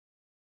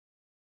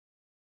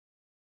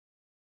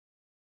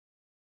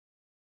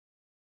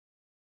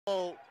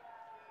goal.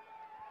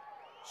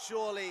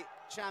 Surely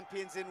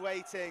champions in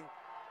waiting.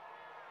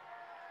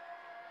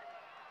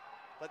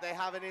 But they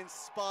have an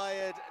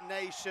inspired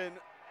nation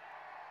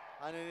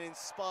and an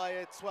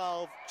inspired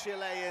 12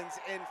 Chileans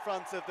in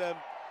front of them.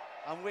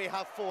 And we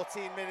have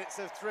 14 minutes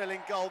of thrilling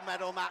gold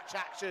medal match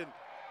action.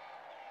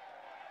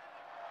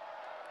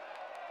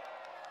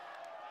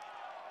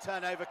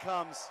 Turnover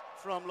comes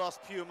from Los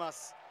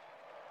Pumas.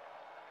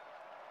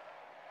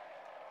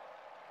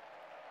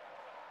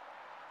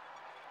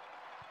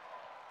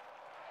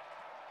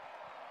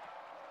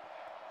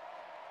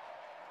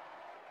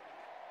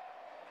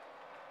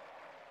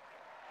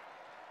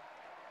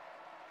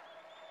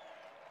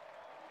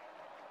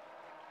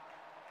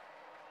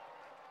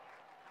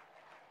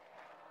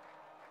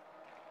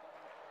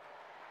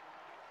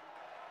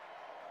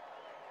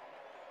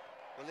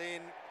 Well,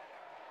 in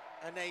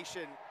a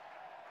nation,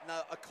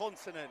 no, a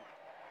continent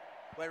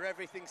where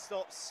everything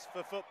stops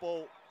for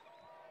football,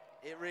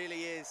 it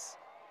really is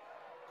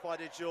quite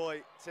a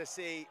joy to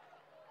see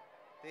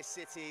this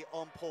city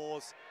on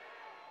pause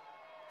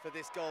for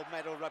this gold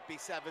medal rugby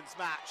sevens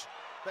match.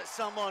 But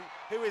someone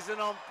who isn't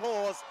on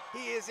pause,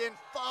 he is in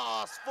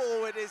fast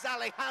forward, is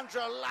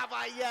Alejandro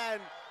Lavayen,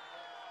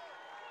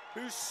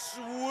 who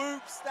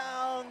swoops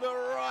down the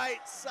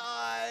right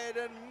side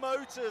and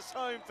motors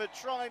home for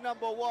try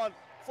number 1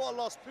 for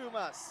Los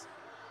Pumas.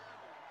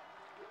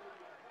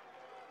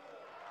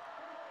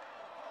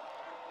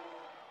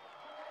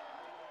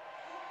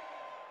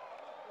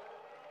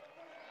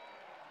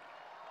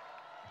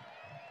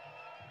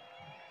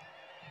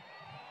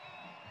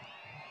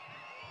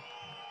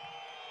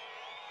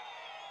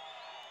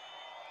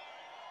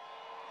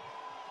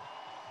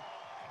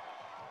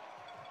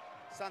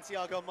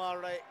 Santiago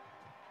Mare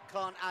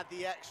can't add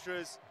the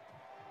extras.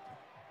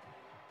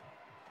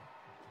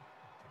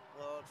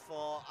 Well,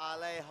 for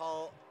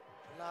Alejo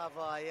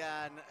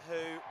Lavayen,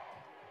 who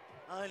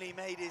only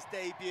made his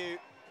debut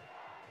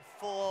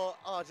for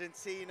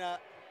Argentina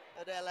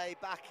at LA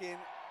back in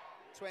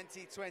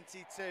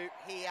 2022.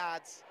 He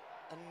adds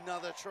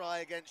another try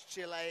against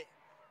Chile,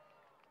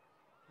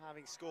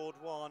 having scored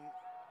 1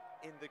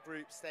 in the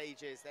group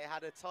stages. They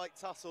had a tight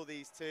tussle,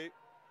 these two.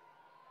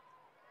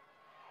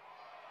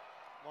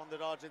 One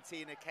that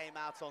Argentina came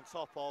out on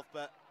top of,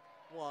 but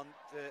one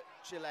that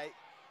Chile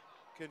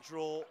can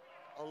draw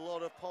a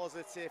lot of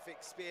positive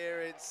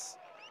experience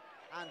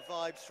and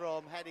vibes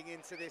from heading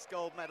into this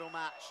gold medal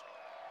match.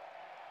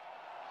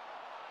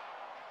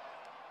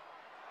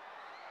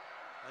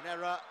 An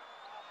error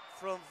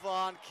from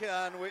Van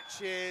Kern,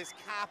 which is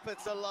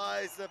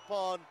capitalized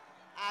upon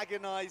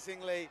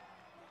agonizingly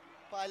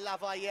by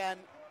Lavayen.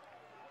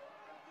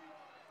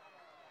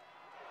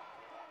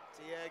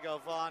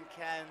 Diego Van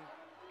Kern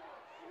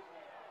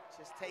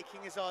just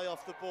taking his eye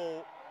off the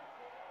ball.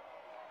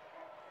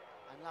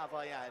 And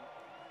Lavayen,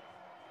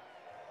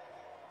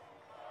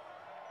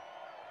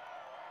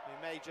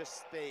 who may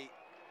just be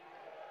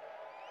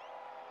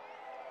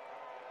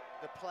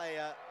the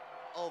player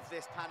of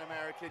this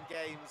Pan-American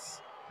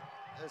Games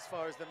as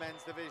far as the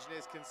men's division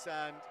is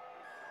concerned,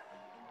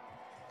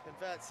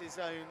 converts his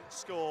own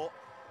score,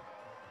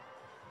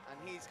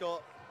 and he's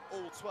got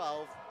all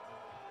 12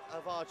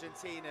 of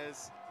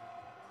Argentina's,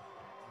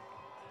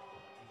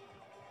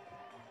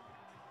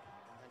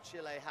 and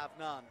Chile have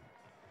none.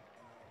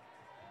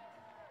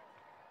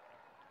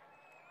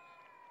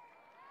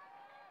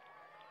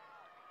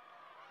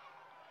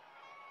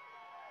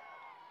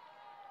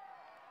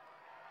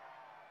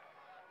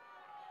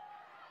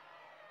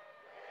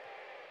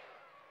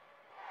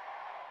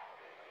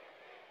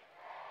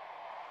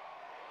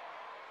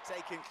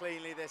 Taken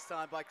cleanly this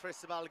time by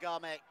Cristobal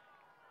Game,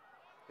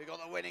 who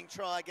got the winning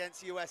try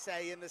against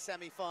USA in the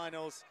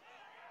semi-finals.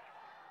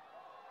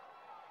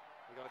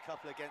 We got a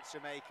couple against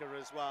Jamaica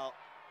as well.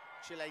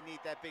 Chile need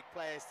their big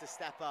players to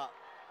step up.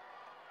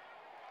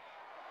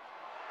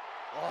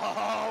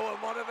 Oh,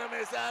 and one of them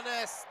is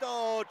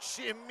Ernesto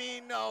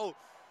Chimino,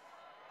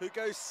 who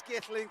goes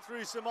skittling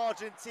through some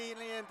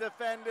Argentinian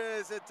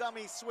defenders, a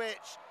dummy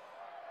switch,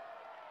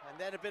 and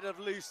then a bit of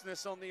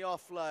looseness on the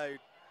offload.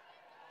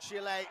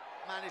 Chile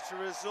managed to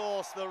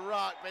resource the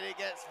ruck, but it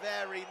gets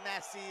very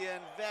messy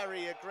and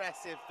very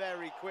aggressive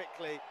very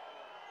quickly.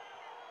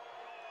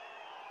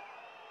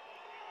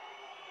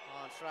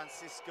 And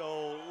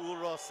Francisco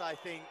Uros, I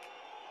think,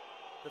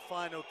 the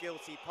final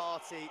guilty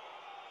party.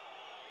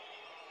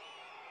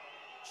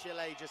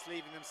 Chile just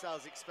leaving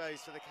themselves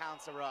exposed to the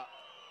counter ruck.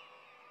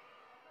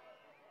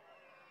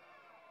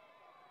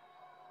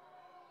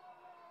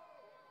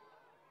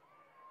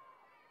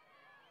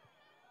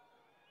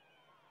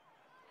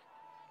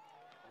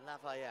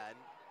 Lavayen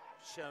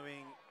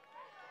showing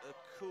a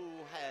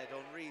cool head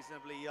on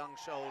reasonably young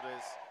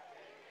shoulders,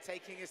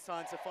 taking his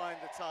time to find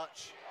the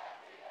touch,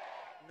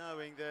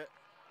 knowing that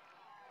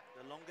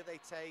the longer they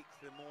take,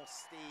 the more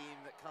steam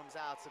that comes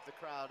out of the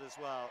crowd as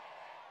well.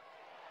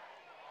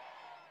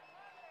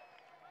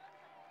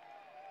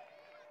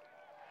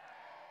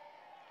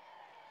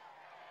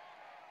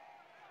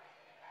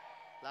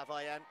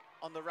 Lavayen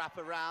on the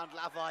wraparound,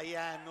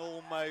 Lavayen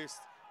almost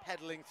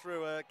pedaling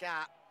through a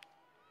gap.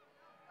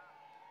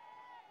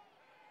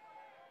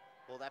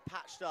 Well, they're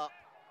patched up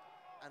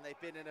and they've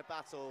been in a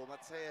battle.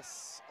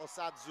 Matthias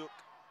Osadzuk,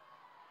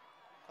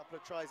 a couple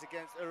of tries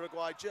against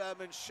Uruguay.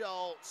 German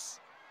Schultz.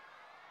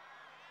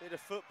 Bit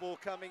of football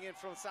coming in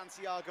from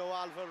Santiago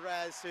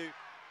Alvarez, who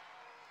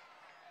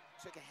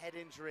took a head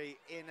injury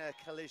in a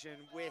collision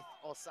with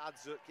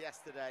Osadzuk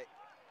yesterday.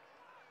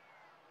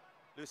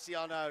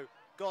 Luciano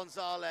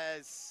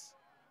Gonzalez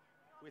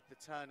with the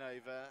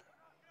turnover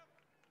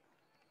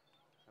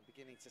and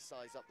beginning to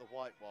size up the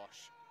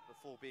whitewash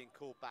before being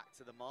called back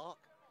to the mark.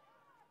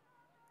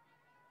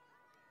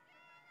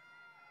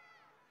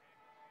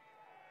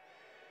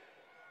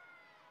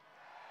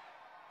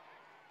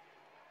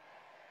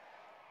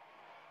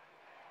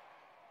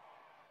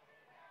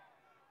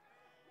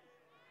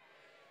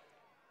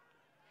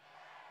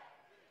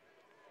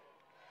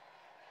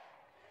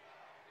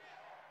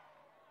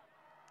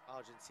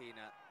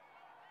 Argentina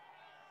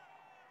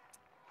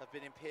have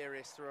been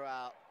imperious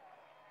throughout,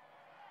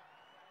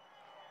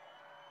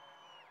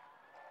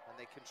 and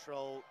they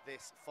control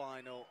this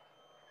final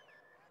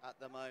at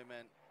the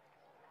moment.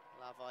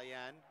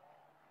 Lavayan.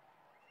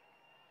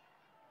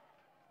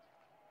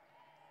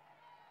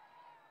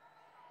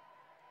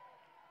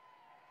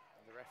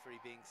 And the referee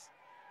being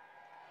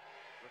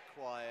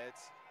required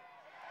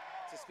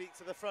to speak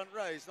to the front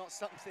rows, not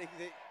something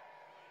that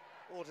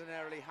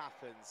ordinarily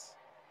happens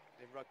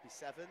in rugby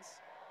sevens.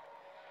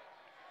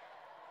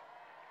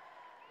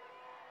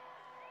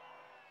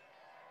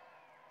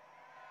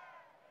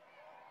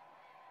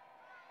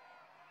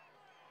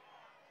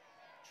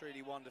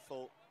 Truly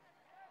wonderful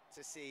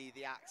to see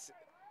the acts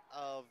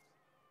of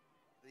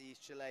these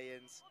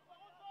Chileans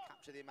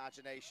capture the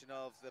imagination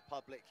of the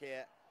public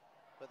here.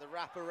 But the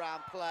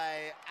wraparound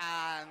play,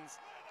 and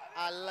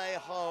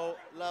Alejo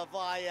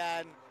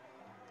Lavayan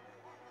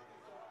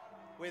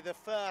with the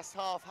first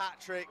half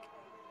hat-trick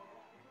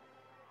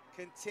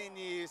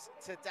continues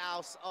to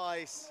douse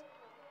ice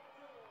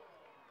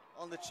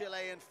on the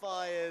Chilean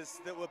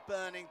fires that were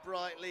burning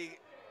brightly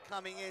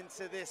coming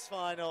into this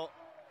final.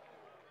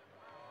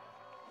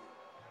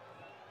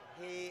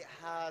 He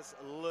has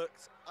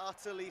looked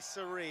utterly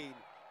serene.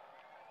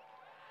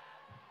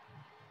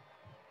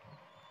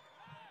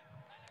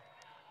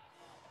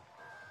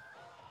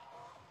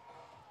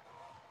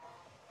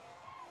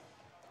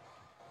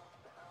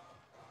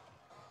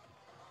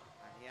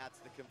 And he adds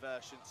the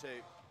conversion too.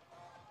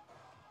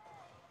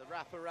 The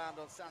wraparound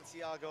on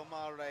Santiago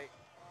Mare,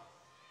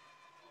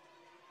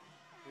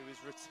 who is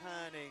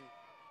returning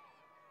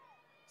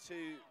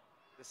to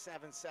the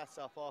 7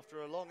 setup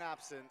after a long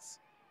absence.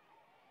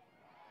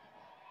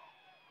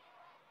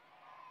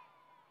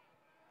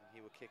 And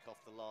he will kick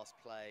off the last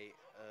play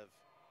of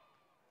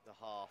the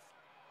half.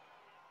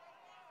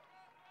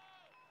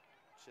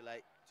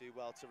 Chile do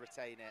well to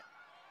retain it.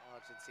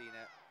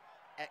 Argentina,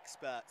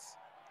 experts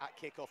at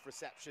kickoff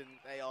reception.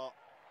 They are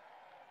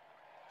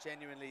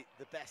genuinely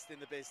the best in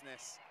the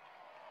business.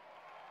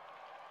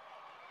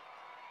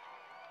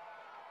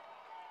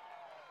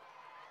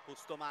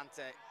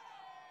 Bustamante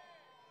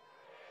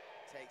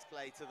takes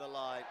play to the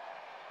line.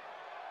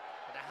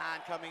 But a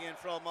hand coming in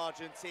from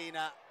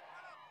Argentina.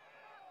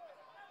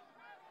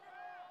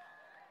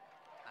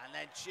 And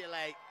then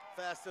Chile,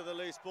 first to the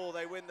loose ball,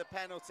 they win the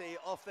penalty.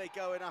 Off they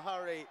go in a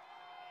hurry.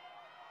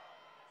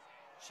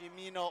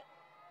 Chimino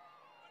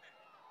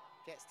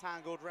gets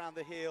tangled round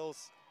the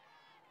heels.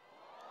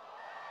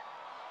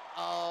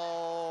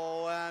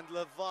 Oh, and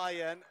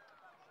Lavayan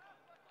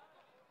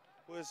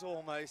was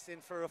almost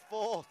in for a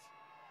fourth.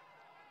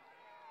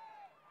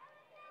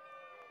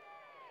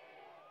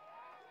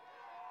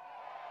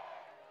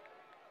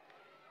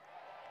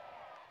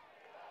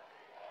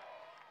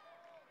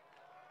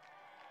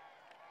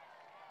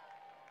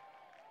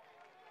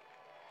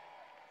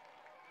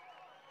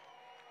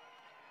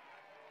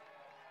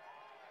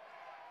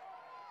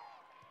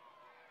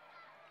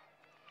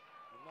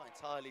 I'm not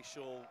entirely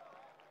sure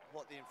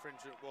what the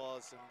infringement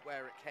was and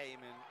where it came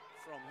and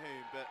from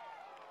whom, but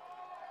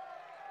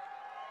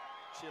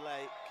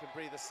Chile can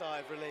breathe a sigh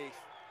of relief.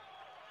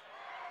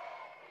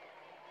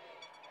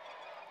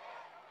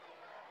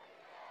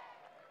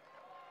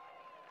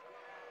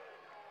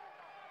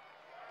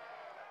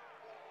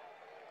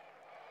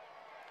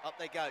 Up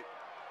they go,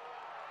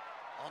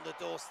 on the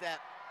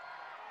doorstep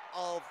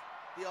of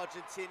the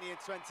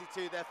Argentinian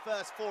 22, their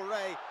first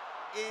foray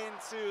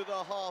into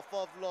the half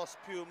of Los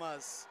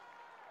Pumas.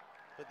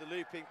 But the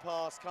looping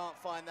pass can't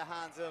find the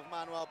hands of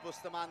Manuel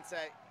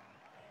Bustamante.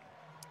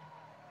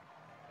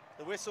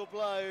 The whistle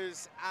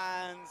blows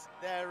and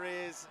there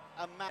is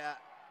a match.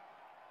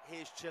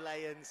 Here's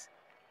Chileans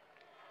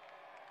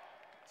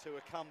to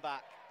a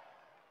comeback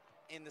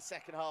in the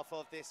second half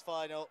of this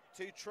final.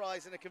 2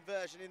 tries and a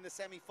conversion in the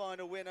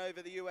semi-final win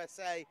over the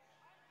USA.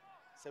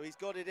 So he's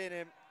got it in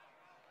him.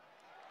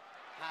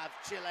 Have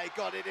Chile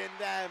got it in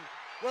them?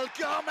 Well,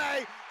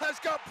 Gome has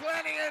got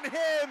plenty in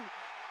him.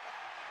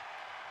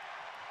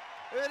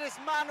 It is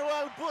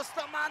Manuel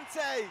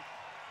Bustamante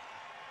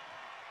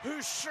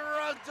who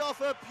shrugged off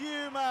a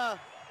Puma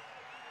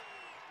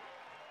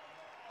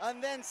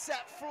and then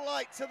set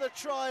flight to the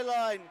try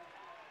line.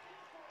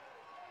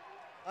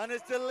 and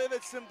has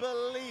delivered some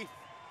belief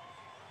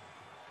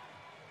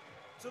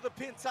to the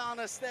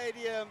Pintana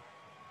Stadium.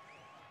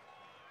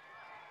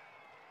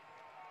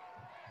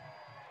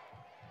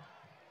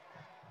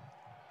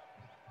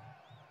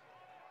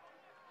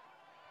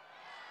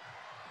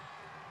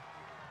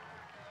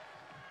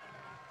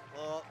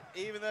 Well,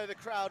 even though the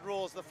crowd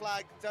roars, the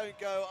flag don't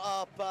go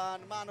up,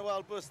 and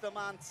Manuel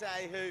Bustamante,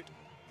 who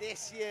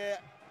this year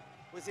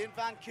was in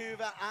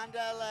Vancouver and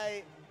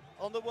LA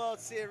on the World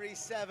Series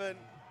 7,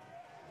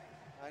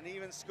 and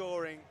even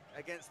scoring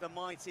against the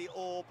mighty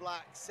All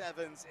Black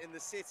Sevens in the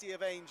City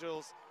of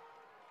Angels,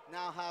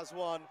 now has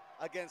one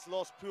against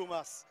Los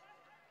Pumas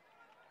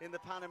in the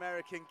Pan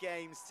American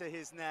Games to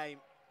his name.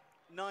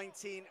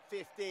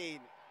 1915,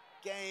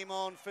 game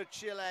on for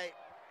Chile.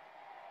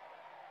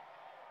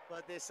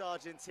 But this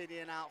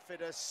Argentinian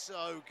outfit is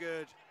so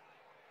good.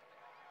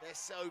 They're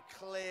so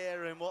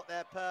clear in what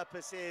their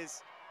purpose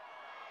is.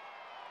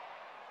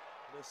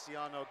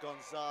 Luciano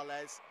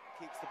Gonzalez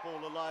keeps the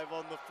ball alive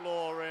on the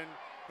floor, and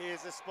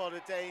here's a spot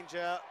of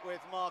danger with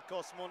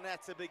Marcos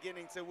Moneta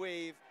beginning to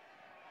weave.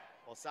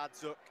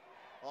 Osadzuk,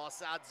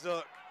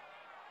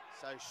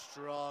 so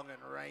strong and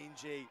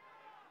rangy.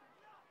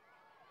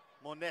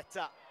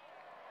 Moneta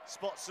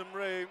spots some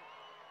room,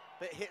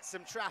 but hits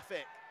some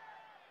traffic.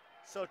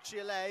 So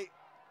Chile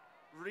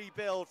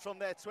rebuild from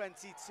their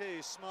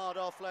 22. Smart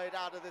offload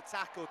out of the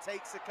tackle,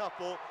 takes a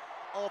couple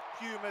of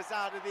Pumas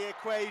out of the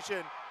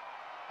equation,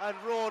 and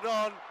roared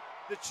on.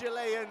 The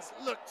Chileans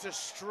look to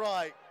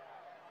strike,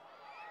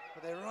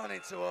 but they run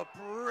into a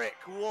brick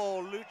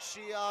wall.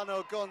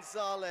 Luciano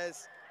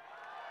Gonzalez,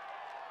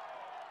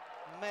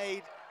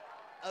 made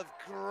of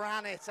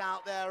granite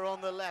out there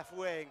on the left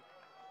wing.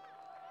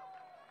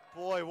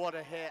 Boy, what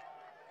a hit.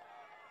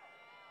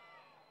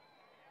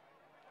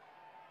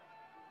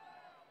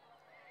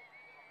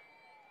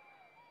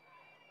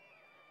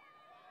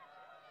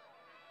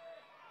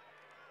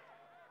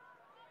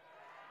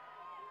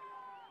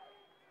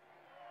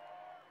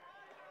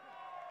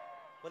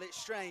 Well, it's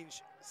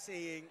strange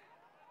seeing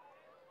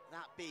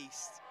that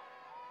beast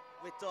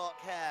with dark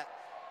hair.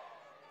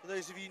 For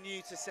those of you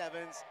new to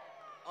Sevens,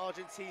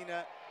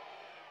 Argentina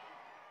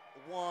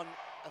won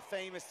a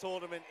famous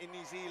tournament in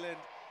New Zealand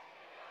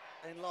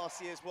in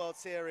last year's World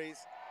Series,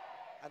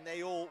 and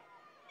they all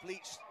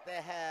bleached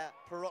their hair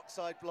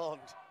peroxide blonde.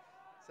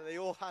 So they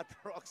all had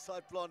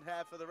peroxide blonde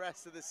hair for the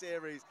rest of the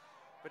series,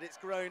 but it's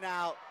grown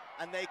out,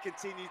 and they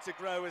continue to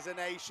grow as a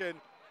nation.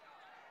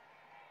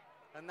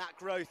 And that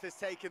growth has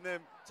taken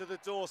them to the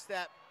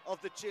doorstep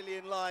of the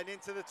Chilean line,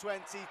 into the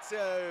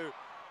 22.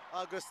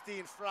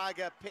 Agustin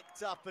Fraga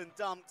picked up and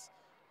dumped,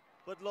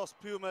 but Los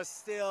Pumas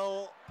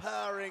still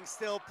purring,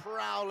 still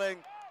prowling.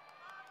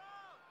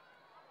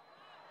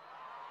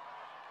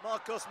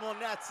 Marcos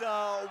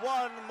Moneta,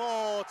 one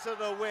more to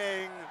the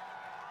wing.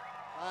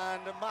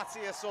 And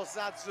Matias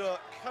Osadzuk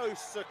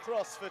coasts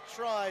across for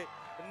try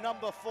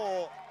number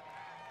 4.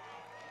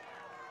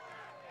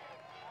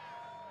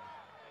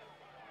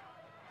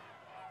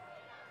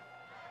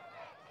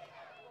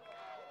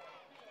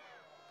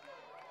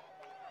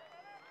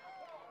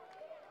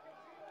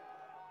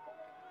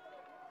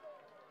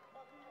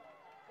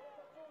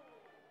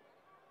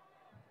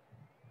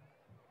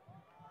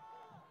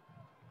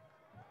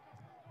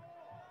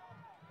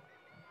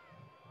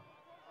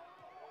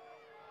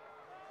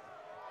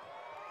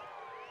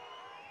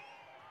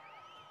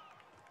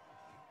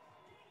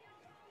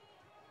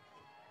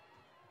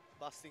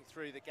 Busting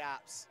through the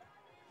gaps.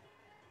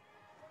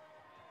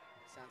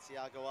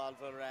 Santiago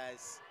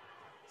Alvarez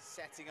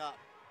setting up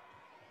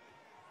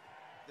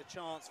the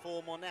chance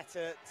for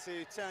Moneta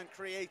to turn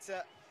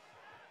creator.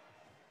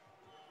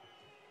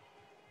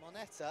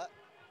 Moneta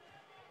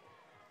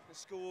has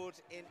scored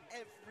in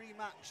every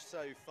match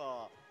so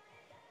far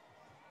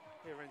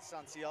here in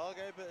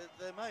Santiago, but at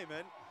the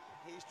moment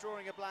he's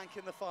drawing a blank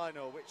in the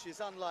final, which is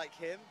unlike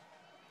him.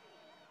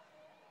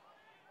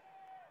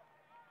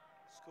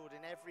 Scored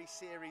in every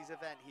series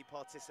event he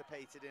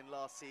participated in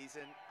last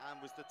season,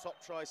 and was the top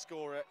try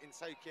scorer in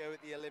Tokyo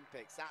at the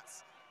Olympics.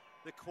 That's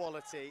the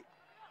quality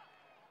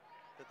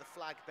that the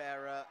flag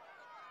bearer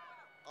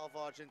of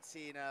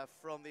Argentina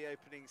from the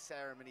opening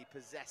ceremony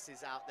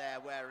possesses out there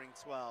wearing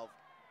 12.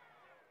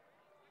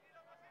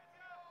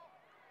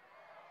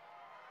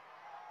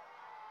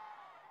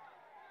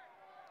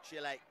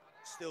 Chile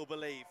still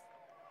believe.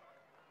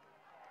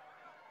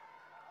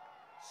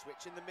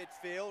 Switch in the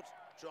midfield.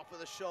 Drop of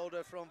the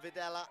shoulder from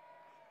Videla.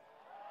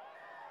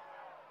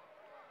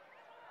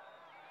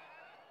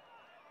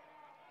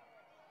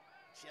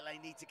 Chile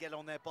need to get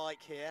on their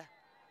bike here.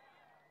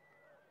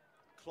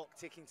 Clock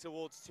ticking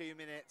towards 2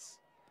 minutes.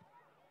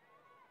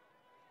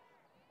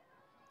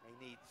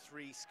 They need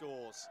 3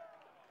 scores.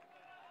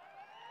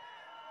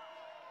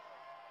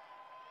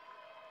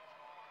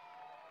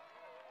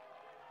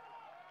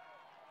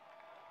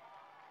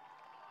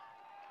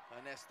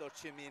 Ernesto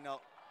Chimino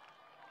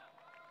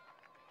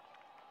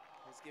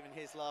has given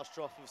his last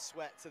drop of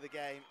sweat to the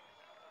game.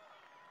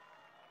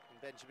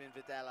 And Benjamin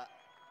Videla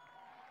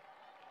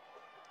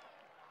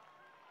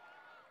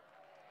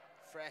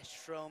fresh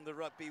from the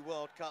Rugby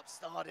World Cup,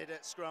 started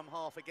at scrum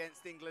half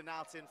against England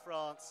out in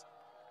France.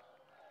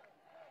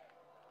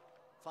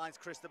 Finds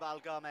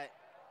Cristobal Game,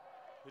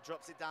 who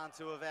drops it down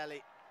to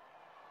Ovelli.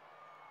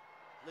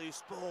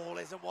 Loose ball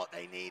isn't what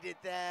they needed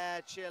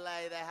there.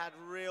 Chile, they had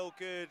real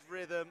good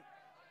rhythm.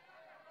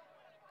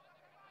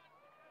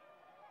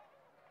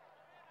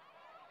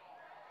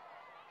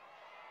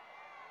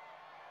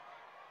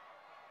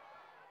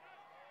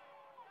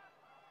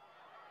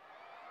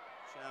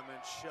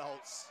 German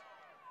Schultz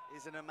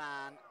isn't a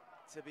man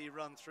to be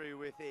run through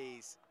with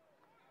ease.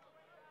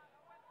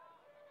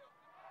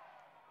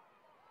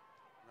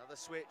 Another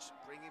switch,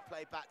 bringing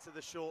play back to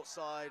the short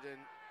side and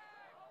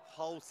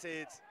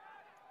halted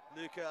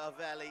Luca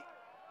Ovelli.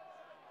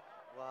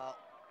 Well,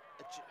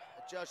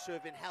 a judge should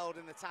have been held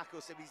in the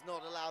tackle, so he's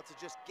not allowed to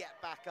just get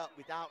back up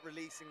without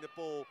releasing the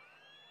ball.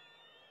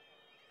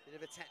 Bit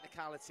of a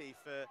technicality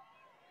for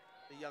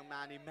the young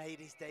man who made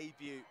his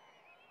debut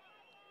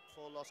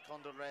for Los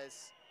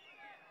Condores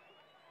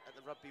at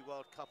the Rugby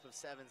World Cup of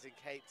Sevens in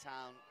Cape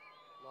Town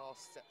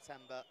last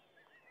September.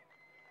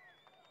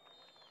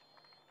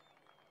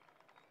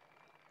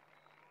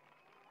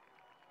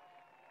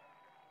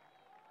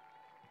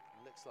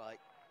 Looks like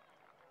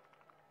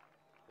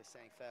we're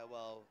saying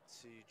farewell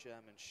to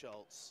German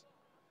Schultz,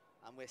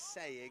 and we're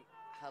saying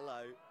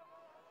hello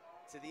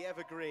to the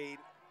evergreen,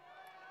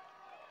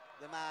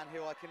 the man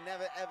who I can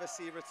never ever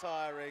see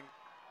retiring,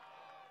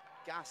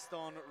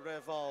 Gaston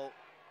Revol,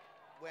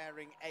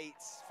 wearing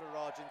 8s for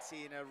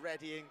Argentina,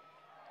 readying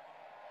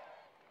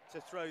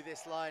to throw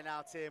this line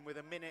out in with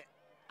 1 minute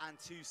and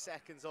 2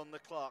 seconds on the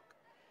clock.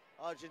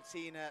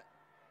 Argentina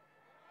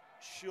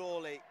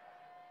surely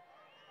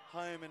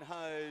home and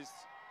hosed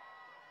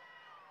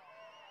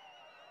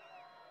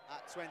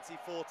at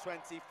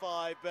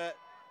 24-25, but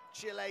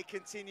Chile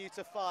continue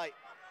to fight.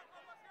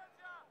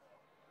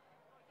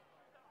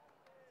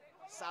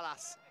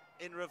 Salas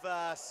in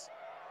reverse.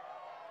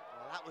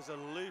 Well, that was a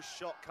loose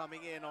shot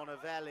coming in on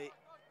Ovelli.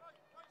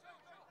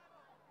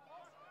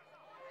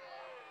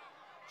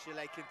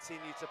 Chile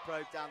continue to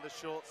probe down the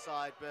short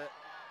side, but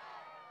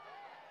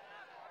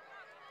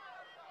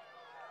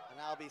an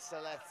Albi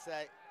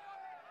Celeste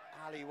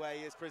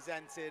alleyway is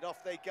presented.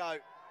 Off they go,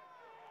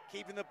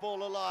 keeping the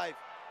ball alive.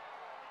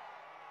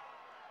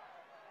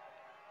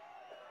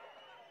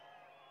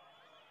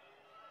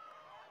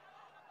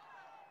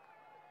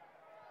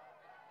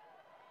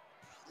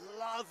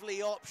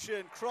 Lovely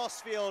option,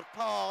 crossfield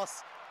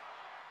pass,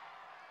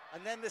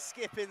 and then the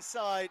skip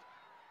inside.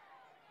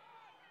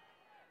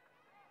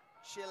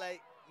 Chile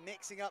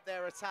mixing up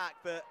their attack,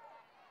 but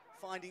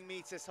finding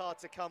meters hard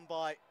to come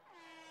by.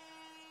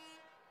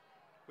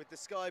 With the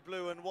sky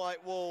blue and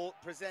white wall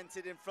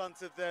presented in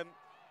front of them,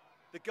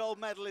 the gold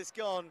medal is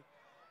gone,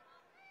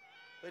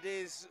 but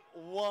is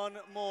one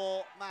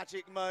more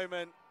magic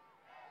moment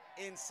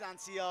in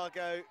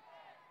Santiago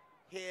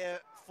here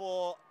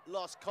for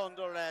Los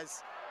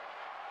Condores.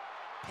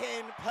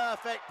 Pin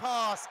perfect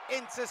pass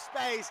into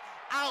space,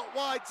 out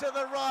wide to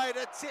the right,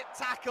 a tip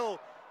tackle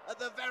at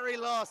the very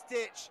last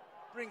ditch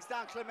brings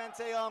down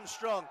Clemente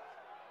Armstrong.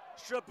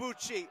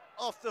 Strabucci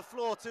off the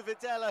floor to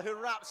Videla, who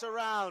wraps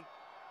around.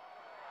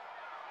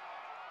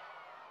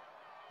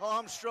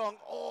 Armstrong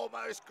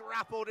almost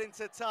grappled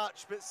into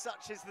touch, but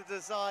such is the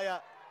desire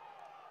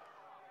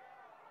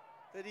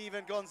that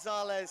even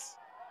Gonzalez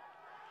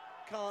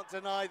can't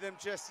deny them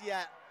just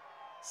yet.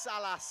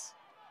 Salas.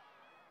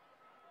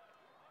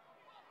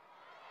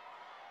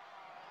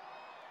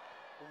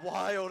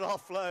 Wild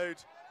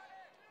offload.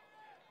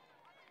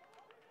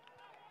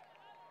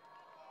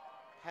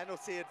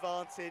 Penalty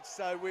advantage,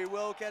 so we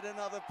will get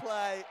another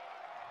play.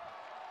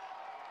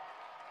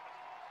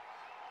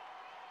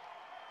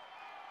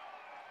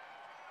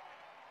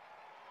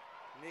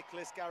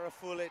 Nicholas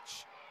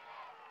Garafulic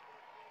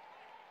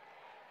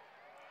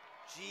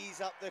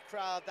G's up the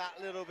crowd that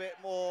little bit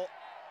more.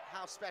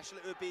 How special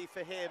it would be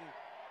for him,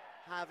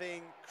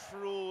 having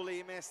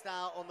cruelly missed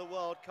out on the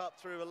World Cup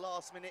through a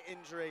last-minute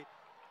injury,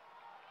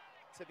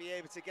 to be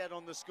able to get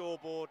on the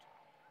scoreboard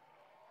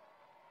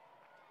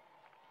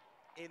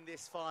in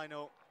this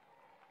final.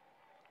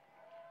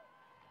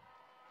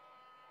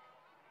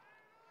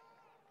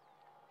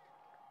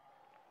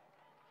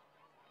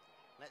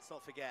 Let's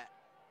not forget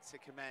to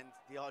commend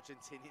the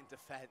Argentinian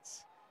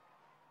defence,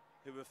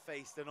 who have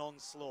faced an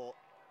onslaught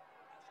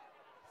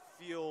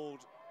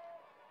fueled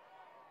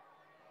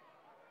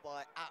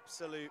by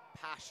absolute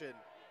passion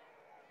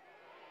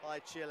by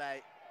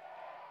Chile,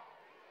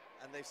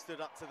 and they've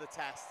stood up to the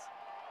test.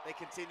 They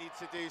continue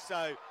to do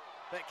so,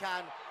 but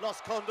can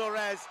Los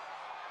Condores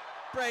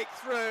break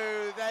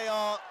through? They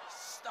are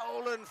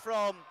stolen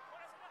from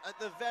at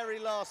the very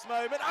last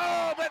moment.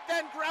 Oh, but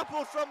then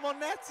grappled from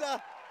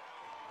Moneta.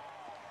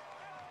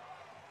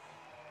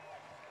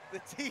 The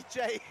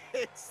DJ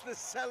hits the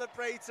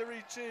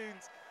celebratory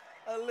tunes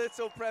a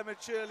little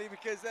prematurely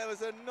because there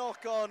was a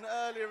knock-on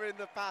earlier in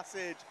the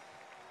passage.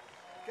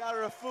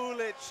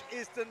 Garafulic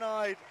is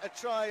denied a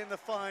try in the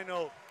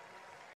final.